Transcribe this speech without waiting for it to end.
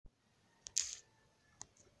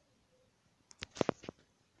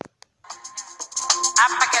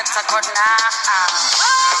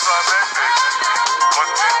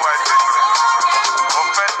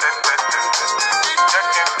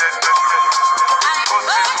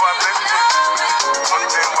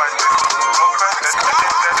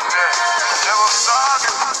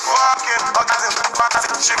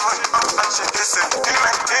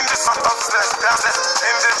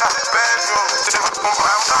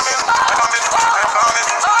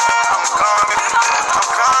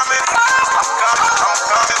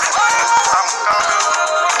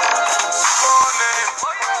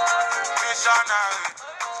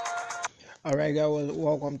Alright guys,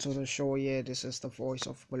 welcome to the show. Yeah, this is the voice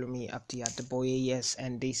of Bulumi Abdi at the boy. Yes,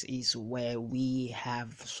 and this is where we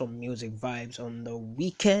have some music vibes on the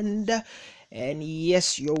weekend. And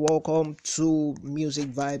yes, you're welcome to Music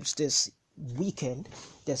Vibes this weekend.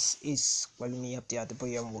 This is Bulumi Abdi at the boy.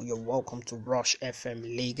 You're welcome to Rush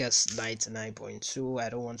FM Lagos 99.2. I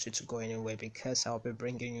don't want you to go anywhere because I'll be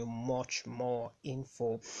bringing you much more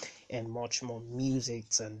info and much more music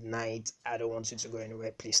tonight. I don't want you to go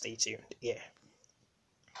anywhere. Please stay tuned. Yeah.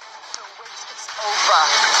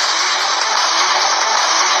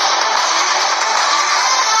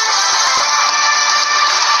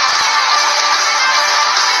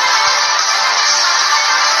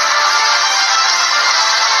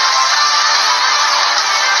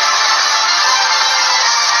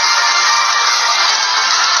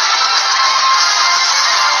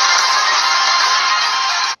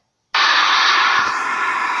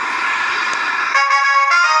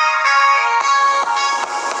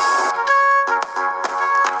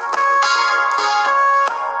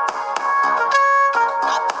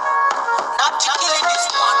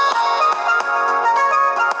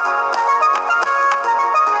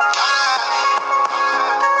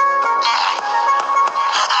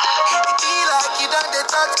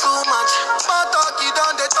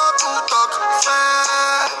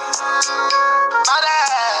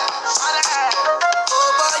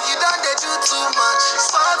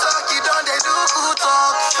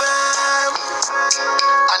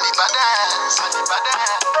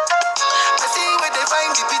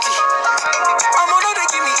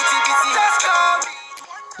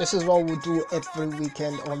 This is what we do every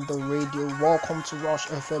weekend on the radio. Welcome to Rush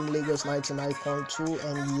FM Lagos 99.2,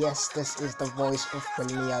 and yes, this is the voice of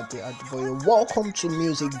Bulumi Abdi at the boy. Welcome to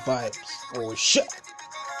Music Vibes. Oh shit.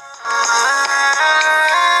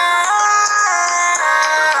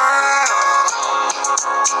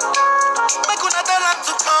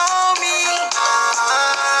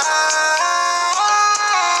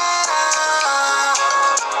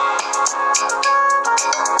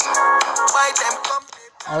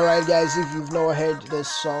 Alright guys, if you've not heard this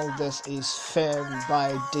song, this is Fem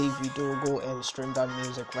by David Ogo, and stream that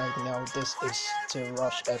music right now. This is to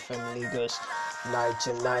Rush FM Lagos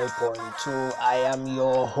 99.2. I am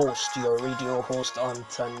your host, your radio host on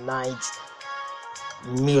tonight's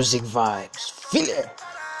Music Vibes. Feel it!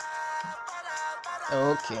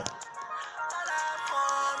 Okay.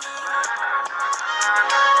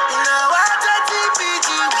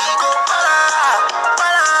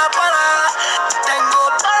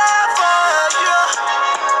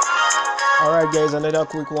 Alright guys, another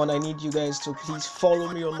quick one. I need you guys to please follow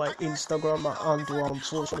me on my Instagram and on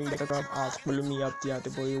social media at Bulumi Abdi at the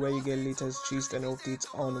boy, where you get latest gist and updates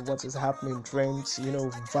on what is happening, trends,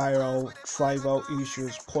 viral, tribal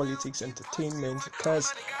issues, politics, entertainment,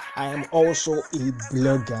 because I am also a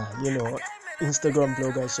blogger, Instagram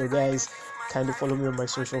blogger. So guys, kindly follow me on my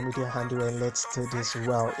social media handle and let's do this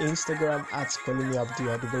well. Instagram at Bulumi Abdi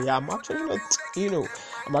at the boy. I'm actually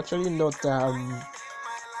not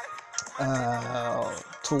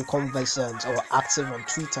too conversant or active on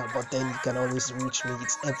Twitter, but then you can always reach me.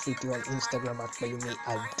 It's everything on Instagram at Bulumi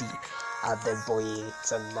Abdi at the boy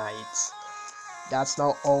tonight. That's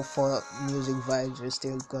not all for Music Vibes. We're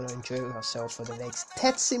still gonna enjoy ourselves for the next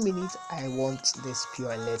 30 minutes. I want this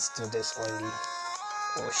pure and let's do this only.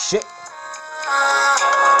 Oh shit.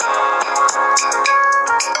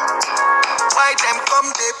 Why them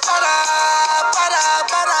come they para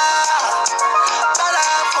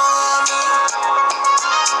for me?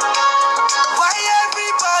 Why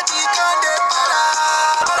everybody come they para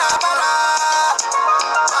for me?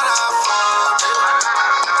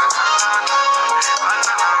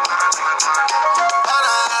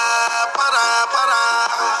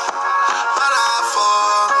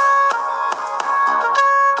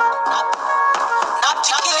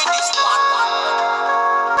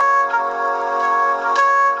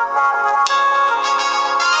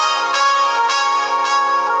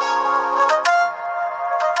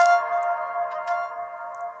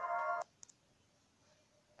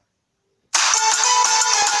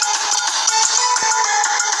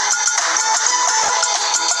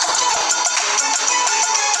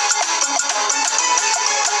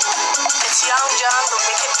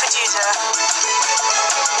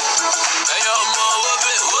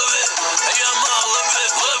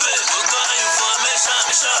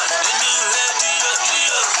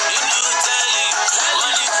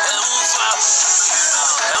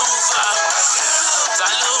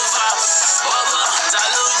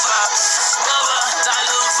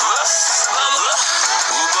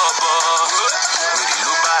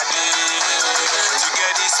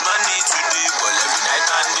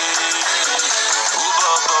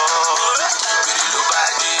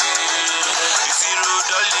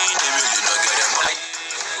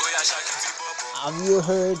 Have you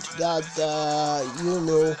heard that,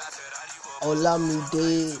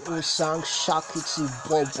 Olamide who sang Shakiti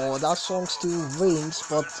Bobo? That song still rings,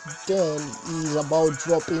 but then he's about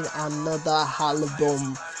dropping another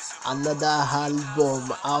album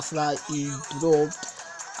after he dropped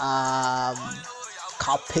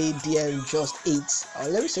Carpe Diem just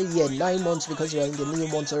 9 months, because we're in the new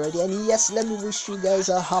month already. And yes, let me wish you guys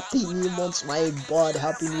a happy new month. My God,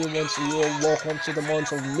 happy new month to you all. Welcome to the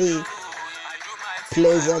month of May.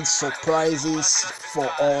 Pleasant surprises for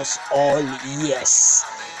us all, yes.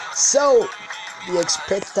 So the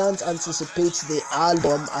expectant anticipates the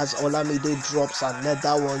album as Olamide drops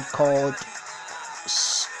another one called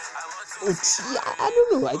I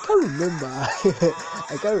don't know, I can't remember.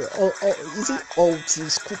 I can't. Is it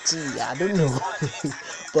Altis Kuti? I don't know.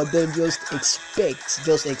 But then just expect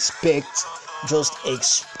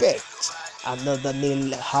another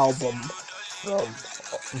new album from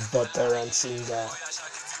veteran singer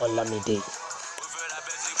Olamide.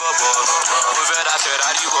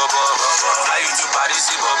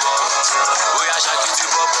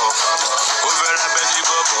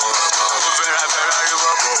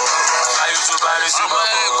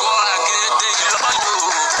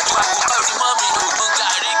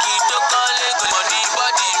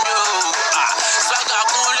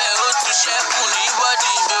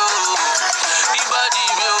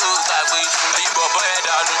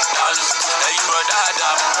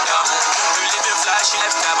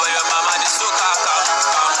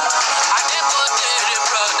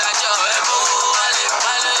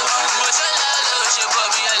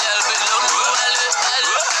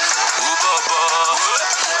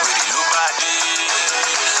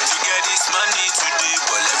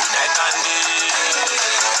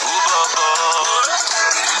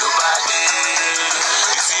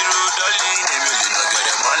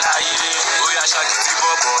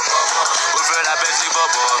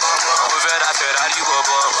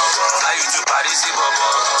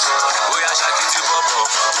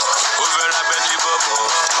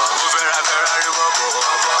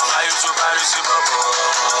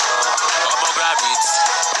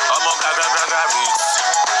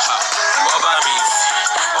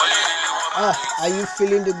 Are you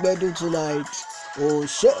feeling the bedu tonight? Oh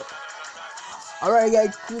shit. Alright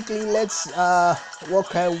guys, quickly let's what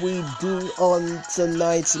can we do on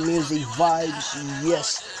tonight's music vibes?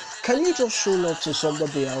 Yes. Can you just show love to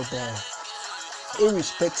somebody out there?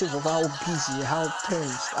 Irrespective of how busy, how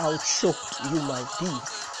tense, how choked you might be,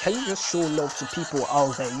 can you just show love to people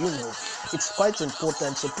out there? It's quite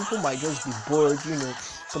important. So people might just be bored,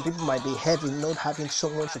 some people might be heavy not having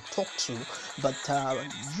someone to talk to, but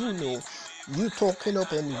you talking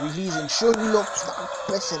up and releasing, showing love to that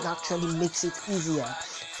person actually makes it easier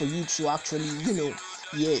for you to actually,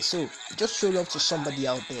 so just show love to somebody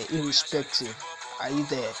out there, irrespective. Are you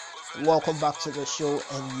there? Welcome back to the show,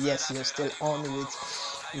 and yes, you're still on with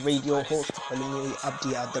radio host Balumi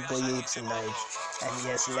Abdi at the Boye tonight, and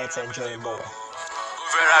yes, let's enjoy more.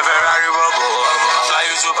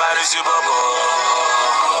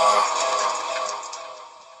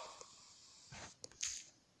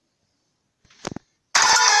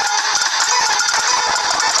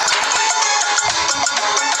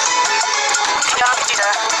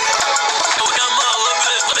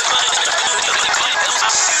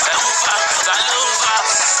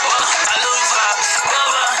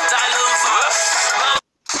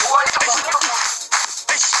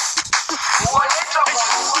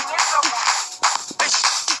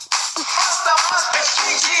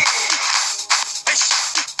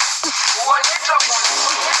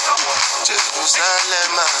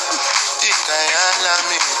 Jerusalem,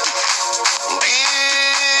 Ikayalami,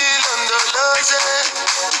 Gilondoloze,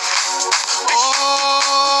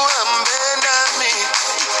 Ambenami,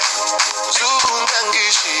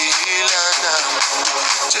 Zungangishilana,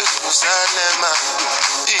 Jerusalem,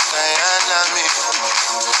 Ikayalami,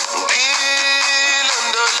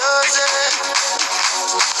 Gilondoloze,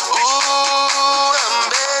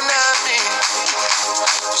 Ambenami,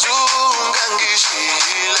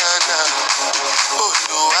 Zungangishilana.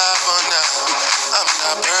 I'm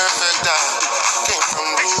not perfect. perfect. Came from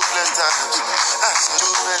ruthless times. I said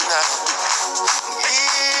juvenile.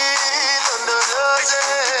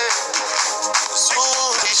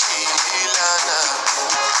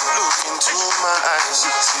 Look into my eyes,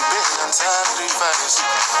 see pain and sacrifice.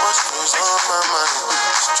 What goes on my mind?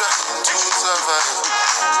 Struggling to survive.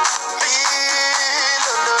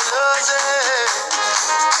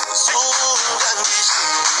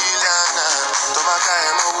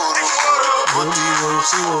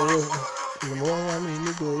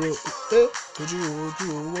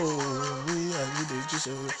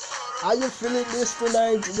 Are you feeling this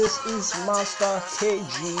tonight? This is Master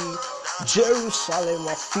KG Jerusalem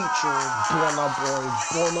featuring Burna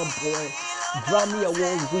Boy, Grammy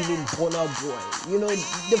Award winning Burna Boy. You know,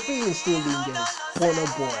 the feeling still lingers. Burna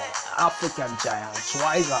Boy, African Giant,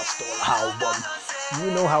 Twice as Tall album. You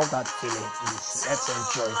know how that feeling is. Let's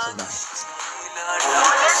enjoy tonight.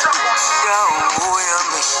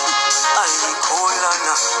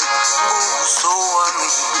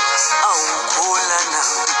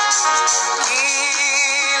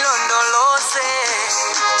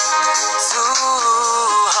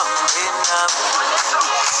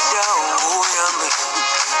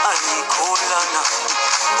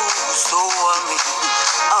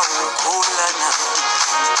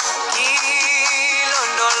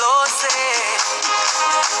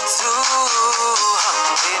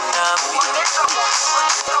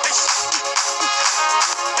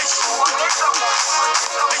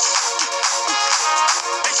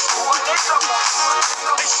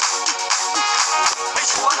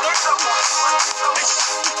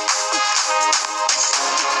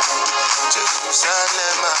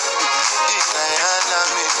 Jerusalem,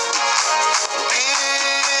 Ikayalami,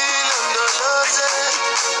 Ilondoloze,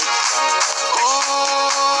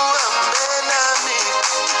 Ambenami,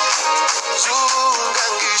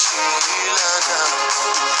 Zungangishilana,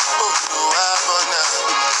 Oluwabona,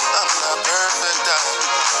 I'm not perfect.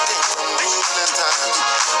 Came from ruthless times.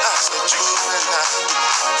 I said juvenile.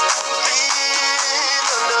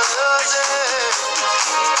 Ilondoloze,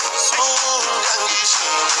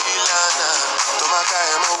 Zungangishilana, Tomaka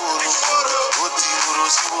Emawuru, Oti Wuru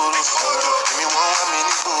Siwuru, Emi won wa mi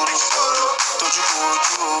ni gboro, Toju ko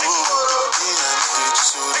oju owo, Ni ani keji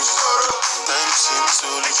sori, Time si mi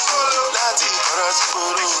sori, Láti ìkọ̀rọ̀ sí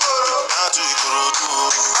gboro, Láti Ìkòròdú o.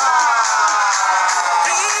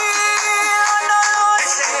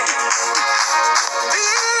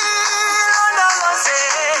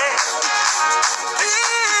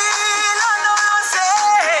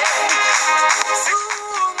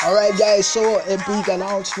 Alright guys, so a big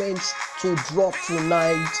announcement to drop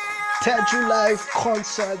tonight. Teju Live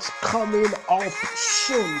concerts coming up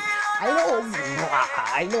soon.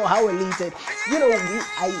 I know how elated. You know,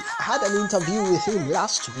 I had an interview with him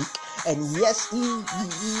last week, and yes, he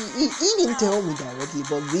didn't tell me directly,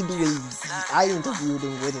 but midway I interviewed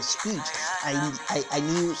him with his speech. I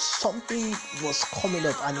knew something was coming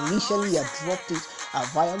up, and initially I dropped it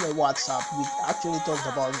via my WhatsApp. We actually talked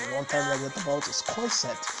about it one time about his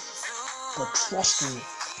concert, but trust me,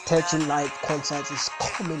 Teju Live concert is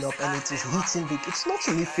coming up and it is hitting big. It's not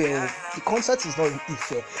in Ife. The concert is not in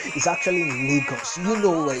Ife. It's actually in Lagos. You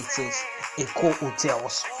know where it is. Eco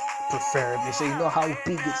Hotels, preferably. So you know how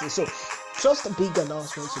big it is. So just a big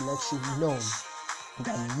announcement to let you know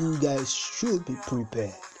that you guys should be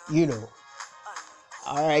prepared. You know.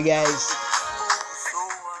 Alright guys.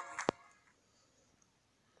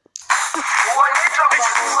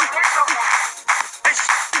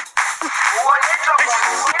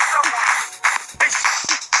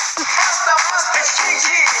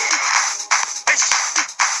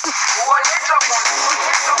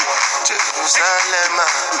 Jerusalem,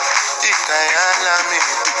 Ikayalami,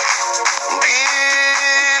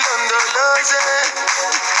 Ilondoloze,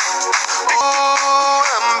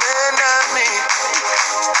 Ambenami,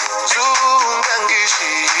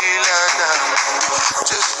 Zungangishilana.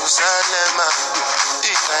 Jerusalem,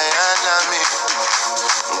 Ikayalami,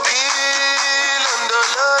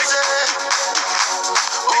 Ilondoloze,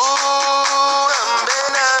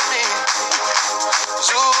 Ambenami,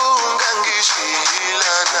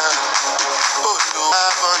 Zungangishilana.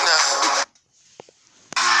 Oluwabona.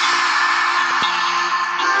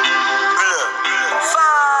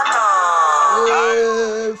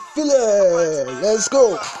 Feel it. Let's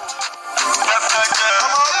go.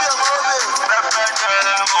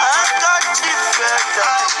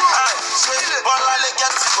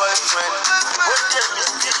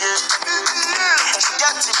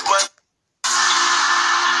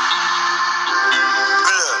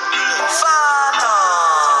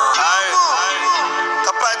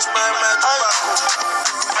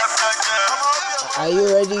 Are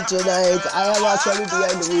you ready tonight. I am actually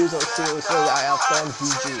behind the wheels of steel, so I have done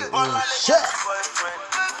VJ. Oh shit!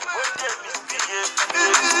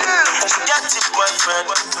 She got the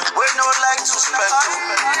boyfriend, we no like to spend.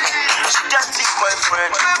 She got the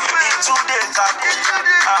boyfriend, he too dey capo.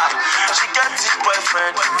 She got the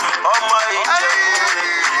boyfriend, oh my angel.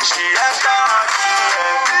 She enter her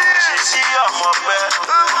DM, she see ọmọ pẹ́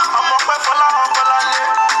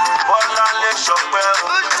Bọ́láńlé Ṣọpẹ́.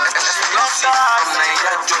 She enter her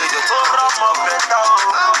DM, ó rọ́mọ bẹ̀tà o.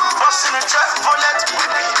 Bọ́sì ni jẹ́ bullet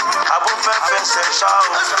baby, abúfẹ́fẹ́ ṣẹ̀ ṣá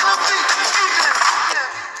o.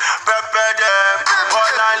 Pepper them,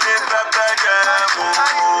 Bọ́láńlé pepper them,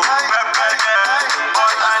 pepper them,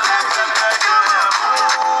 Bọ́láńlé pepper them,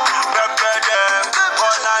 pepper them,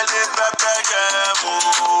 Bọ́láńlé pepper them,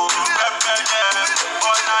 pepper them,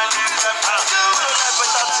 Bọ́láńlé pepper them.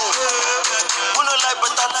 Who no like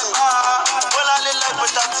better thing? Bọ́láńlé like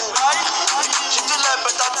better thing. She do like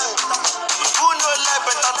better thing. Who no like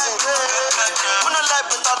better thing? Who no like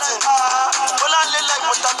better thing? Bọ́láńlé like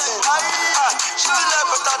better thing. She do like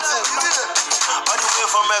better thing. All the way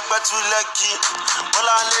from Ekpe to Lekki,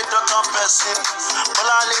 Bọ́láńlé dọ́tàn person,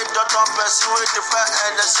 Bọ́láńlé dọ́tàn person wey dey fẹ́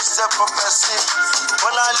ẹ̀ẹ́dẹ̀ ṣiṣẹ́ for person.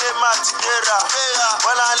 Bọ́láńlé máa ti gbéra,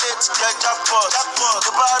 Bọ́láńlé ti jẹ jackpot.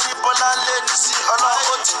 Tó bá rí Bọ́láńlé ní sí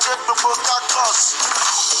ọlọ́run ó ti dé gbogbo cactus.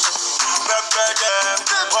 Pepper them,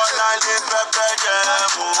 Bọ́láńlé pepper them,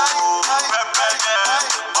 pepper them,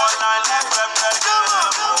 Bọ́láńlé pepper them,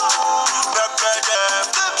 pepper them,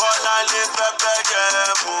 Bọ́láńlé pepper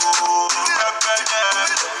them, pepper them,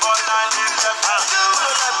 Bọ́láńlé pepper them. Who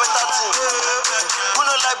no like better thing? Who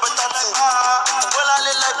no like better thing?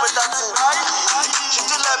 Bọ́láńlé like better thing. She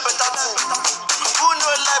do like better thing. Who no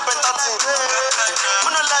like better thing? Who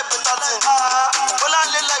no like better thing?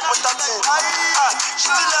 Bọ́láńlé like better thing. She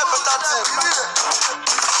do like better thing.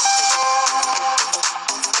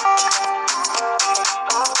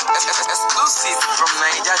 Exclusive from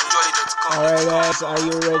NigerJoy.com. Alright guys, are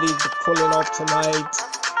you ready to pulling up tonight?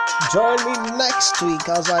 Join me next week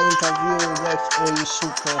as I interview next a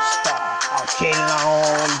superstar. Okay,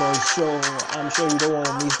 on the show. I'm sure you don't want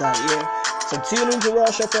to miss that, yeah? So tune into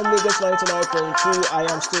Russia from Lagos 99.2. I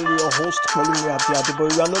am still your host, Balomi Abdi,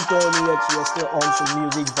 but we are not done yet. We are still on some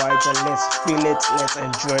music vibes, and let's feel it, let's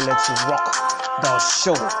enjoy, let's rock the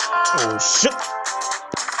show. Oh shit!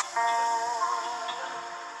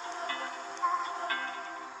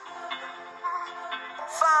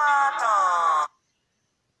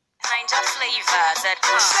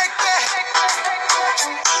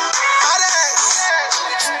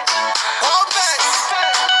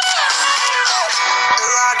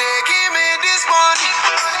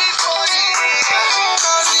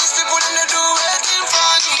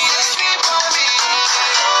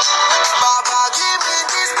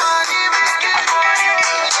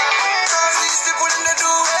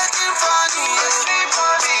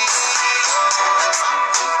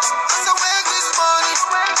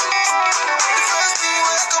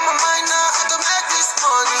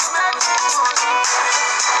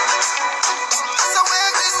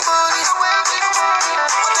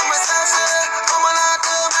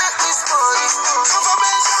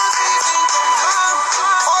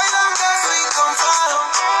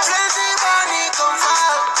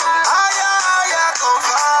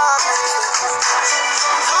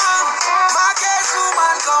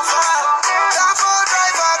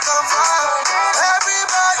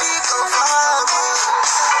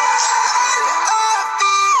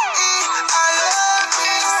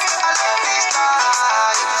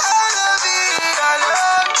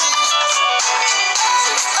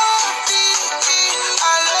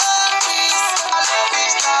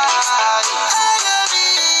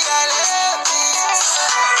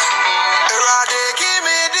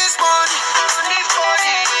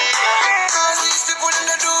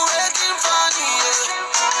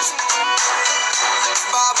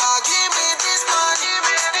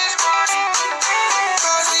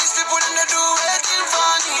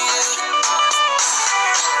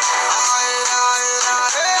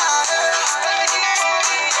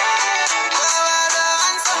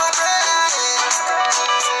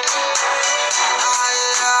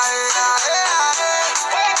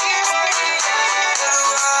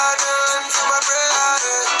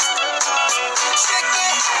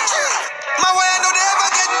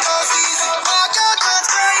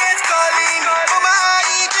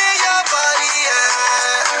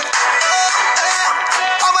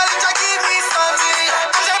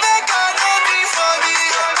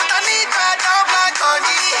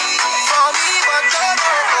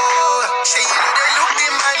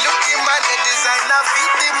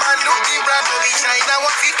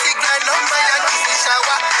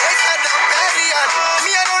 shower. They said I'm very hard.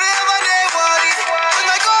 Me, I don't ever they worry. Cause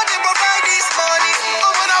my God, they provide this money.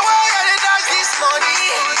 Oh, when I work, I dash this money.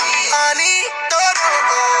 Honey, don't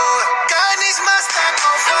go. God is master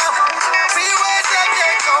confirm. Free words that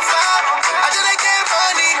they confirm. I just like get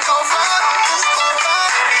money confirm.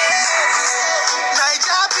 Confirm.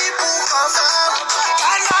 Niger people confirm.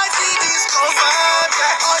 Cannot see this confirm.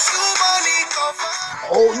 Hustle money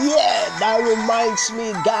confirm. Oh yeah, that reminds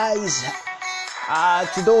me, guys.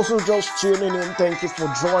 To those who just tuning in, thank you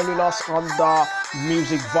for joining us on the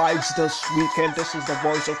Music Vibes this weekend. This is the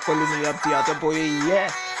voice of Pelumi Abdi Adeboye,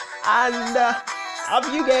 yeah. And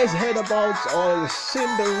have you guys heard about or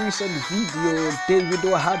seen the recent video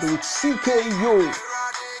Davido had with CKO?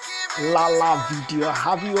 Lala video.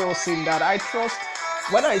 Have you all seen that? I trust.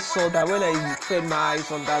 When I saw that, when I fed my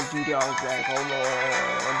eyes on that video, I was like, oh no,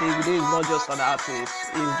 Davido is not just an artist,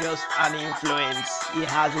 he's just an influence. He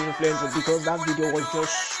has influence because that video was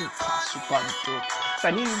just super dope. So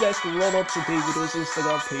I need you guys to run up to Davido's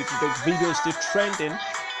Instagram page. The video is still trending.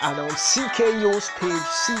 And on CKO's page,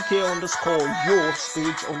 CK_yours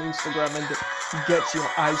page on Instagram, and get your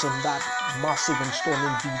eyes on that massive and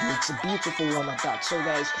stunning video. It's a beautiful one at that. So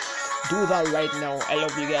guys, do that right now. I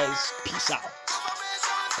love you guys. Peace out.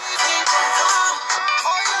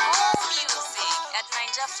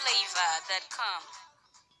 NinjaFlavor.com.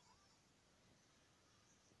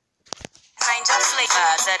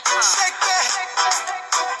 NinjaFlavor.com.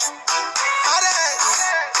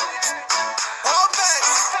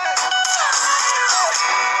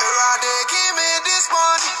 Give me this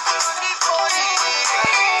money.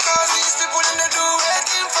 Cause these people in the do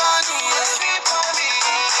waiting for me.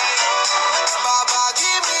 Baba,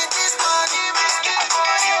 give me this money.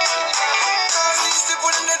 Cause these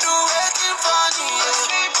people in the do waiting for me.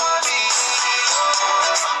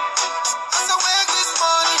 As I work this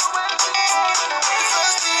money, the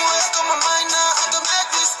first thing will come my mind now, I can make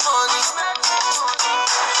this money.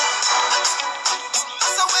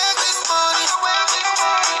 As I work this money,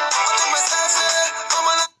 I tell myself, say, I'm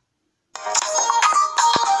gonna.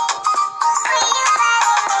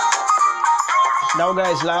 Now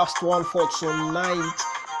guys, last one for tonight.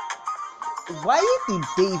 Why did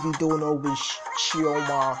Davido not wish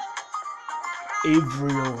Chioma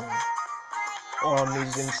Avril on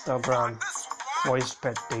his Instagram for his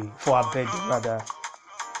birthday, for her birthday rather?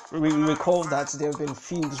 We recall that there have been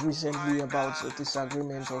films recently about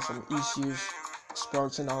disagreements or some issues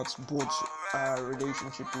sprouting out both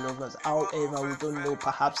relationship lovers. However, we don't know,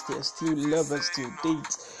 perhaps they're still lovers till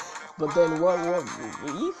date. But then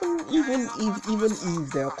even if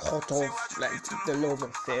they're cut off like the love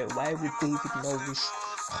affair, why would David not wish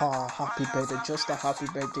her happy birthday, just a happy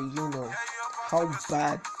birthday? You know how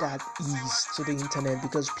bad that is to the internet,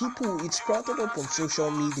 because people, it's sprouted up on social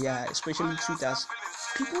media, especially Twitter.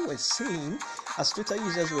 People were saying, as Twitter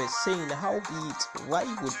users were saying, how be it, why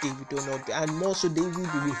would David not be? And more so,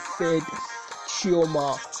 David referred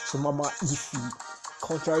Chioma to Mama Ify,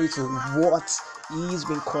 contrary to what he's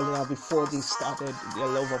been calling her before they started their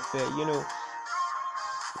love affair. You know,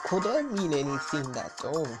 could that mean anything that,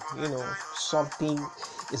 something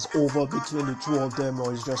is over between the two of them,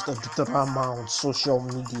 or is just a drama on social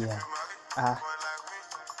media?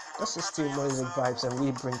 This is still Music Vibes, and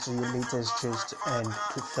we bring to you latest gist and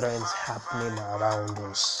trends happening around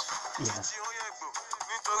us. Yeah.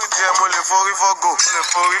 Chichi,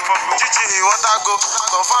 what I go?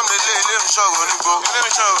 Confirm the lay, show when you go.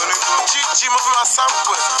 Chichi, move my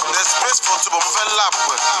sample. There's space for two, but move a lap.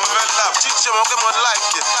 Chichi, I'm gonna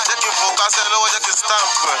like it. They can focus and lower, they can stamp.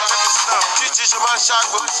 Chichi, she man shark.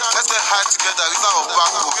 Let's get high together. It's not a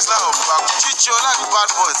back. Chichi, you like bad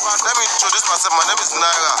boys. Let me introduce myself. My name is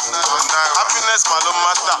Naira. Happiness, malo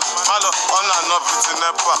matter. Malo, on and off, it's in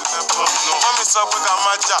Nepa. Mommy, so quick, I'm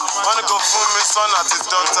matcha. Wanna go fool me, son, at his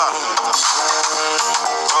daughter. Oh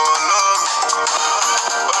no,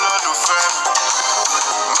 the friend,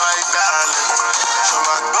 my darling, so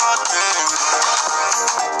my daughter,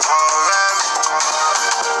 forever,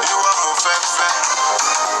 you are my friend.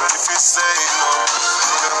 If you say no,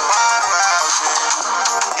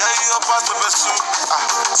 yeah, you are part of the soup.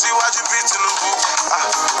 See what you beat in the book.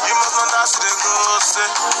 You must not ask the girls, say,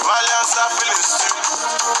 Valiance are feeling stupid.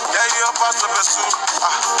 Yeah, you are part of the soup.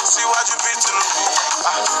 See what you beat in the book.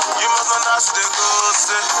 You must not ask the girls,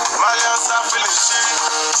 say, Valiance are feeling stupid.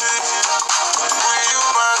 Will you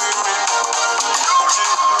marry me?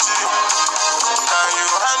 Can you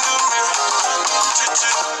handle me?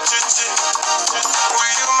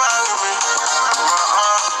 Will you marry me? My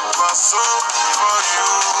heart, my soul for you.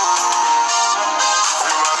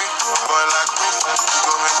 You marry boy like me, you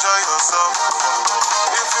go enjoy yourself.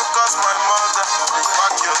 If you cause my mother,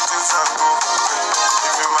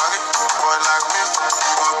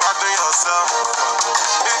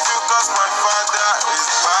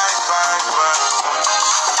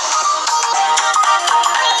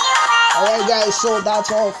 so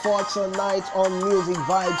that's all for tonight on Music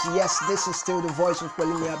Vibes. Yes, this is still the voice of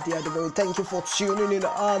Pelumi Abdi Adeboye. Thank you for tuning in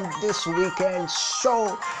on this weekend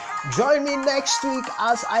show. Join me next week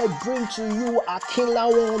as I bring to you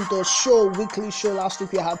Akinlawo on the show, weekly show. Last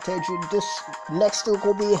week we had Teju. This next week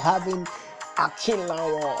we'll be having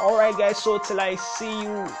Akinlawo. Alright guys, so till I see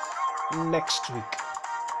you next week.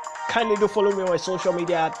 Kindly do follow me on my social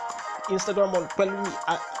media at Instagram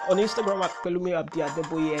on Instagram at Pelumi Abdi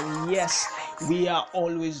Adeboye. And yes, we are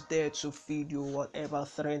always there to feed you whatever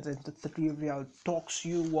trends and the trivial talks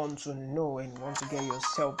you want to know and want to get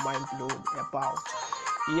yourself mind blown about.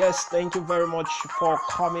 Yes, thank you very much for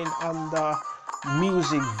coming on the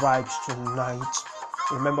Music Vibes tonight.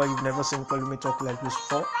 Remember, you've never seen Pelumi talk like this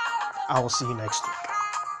before. I will see you next week.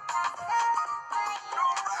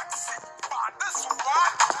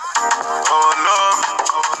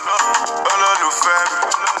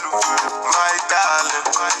 My darling,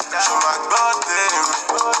 so my God,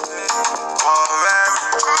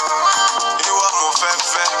 you are my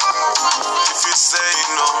favorite. If you say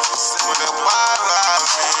no, with a para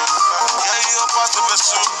me, yeah, you're part of a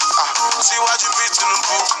suit. See what you beat in the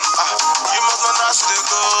book. You must not ask the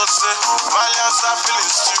girls, my lips are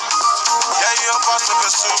feeling stupid. Yeah, you're part of a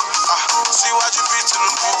suit. See what you beat in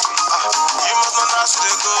the book. You must not ask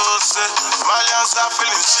the girls, my lips are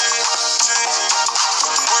feeling stupid.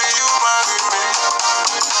 Will you marry me?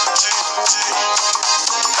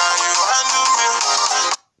 Can you handle me?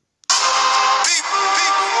 Beep,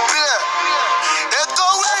 beep, yeah. It's go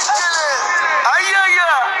away,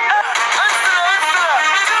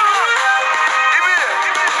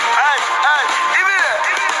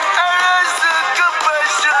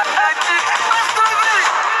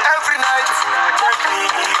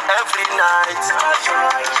 every night.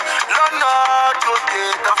 No, no, to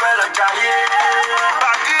take a fellow giant.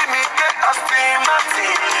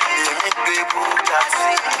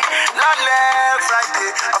 Friday,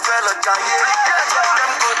 I fell a giant.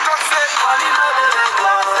 Them go to say money no dey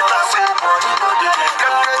cost. Say money no dey.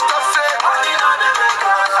 Them go to say money no dey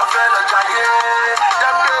cost. I fell a giant.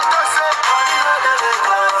 Them go to say money no dey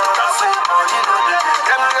cost. Say money no dey.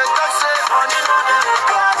 Them go to say money no dey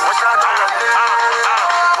cost. What's that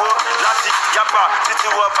oh, láti yapa títí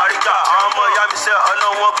wọ Bariga. Àwọn ọmọ ìyá mi ṣe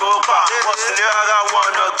ọlọ́wọ́ kò pa. Wọ́n sì lé ara wọn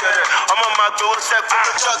lọ gẹ̀rẹ̀. Ọmọ máa gbowó sẹ́kù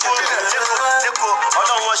tó jọ gẹ̀rẹ̀. Lẹ́kọ̀ọ́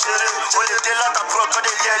ọlọ́wọ́ ṣeré. O lè dé látàkùrọ̀ kọ́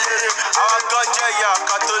lè yẹ léré. Àwọn kan jẹ́ ìyá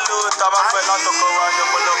ká tó lò tàbá pẹ́ látọkọ̀ wa ní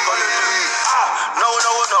ọ̀pọ̀lọpọ̀ lónìí. Náwó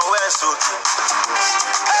náwó ẹ̀ sókè.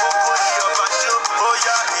 Gbogbo ní ọba tí ó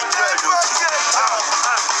yá ìjọ ẹ̀ lókè.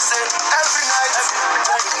 Say every night,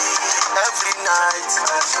 every night.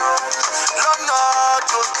 Lọ́nà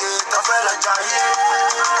lókè tọ́fẹ́ lọ́jà yé.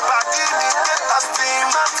 Bàtí mi dé Aston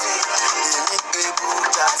Martin. Èmi gbé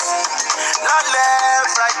Bugatti. Lálẹ́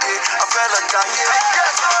Friday, ọ̀fẹ́ lọ́jà yé.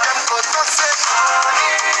 Dem go talk say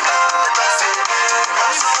money no dey say.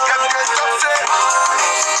 Dem go talk say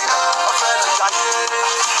ọ̀fẹ́ lọ́jà yé.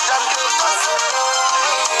 Dem go talk say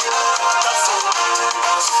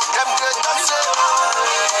dem go talk say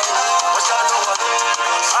what's that no one?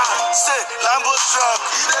 Say Lambo truck,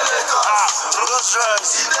 Rolls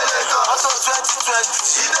Royce, Auto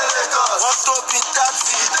 2020, want to be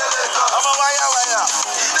taxi, I'm a wire.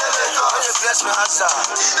 When you bless my answer,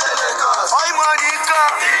 I'm Monica,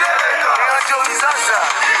 you're Joey Sasa,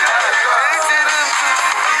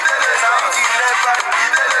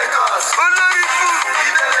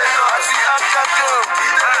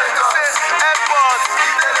 airport,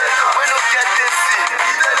 we don't get this thing.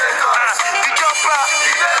 The chopper,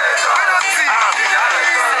 we don't see.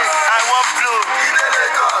 I want blow,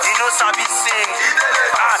 he knows Sabi sing.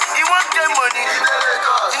 He want get money,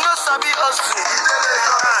 he knows Sabi hustle.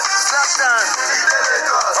 Slap down.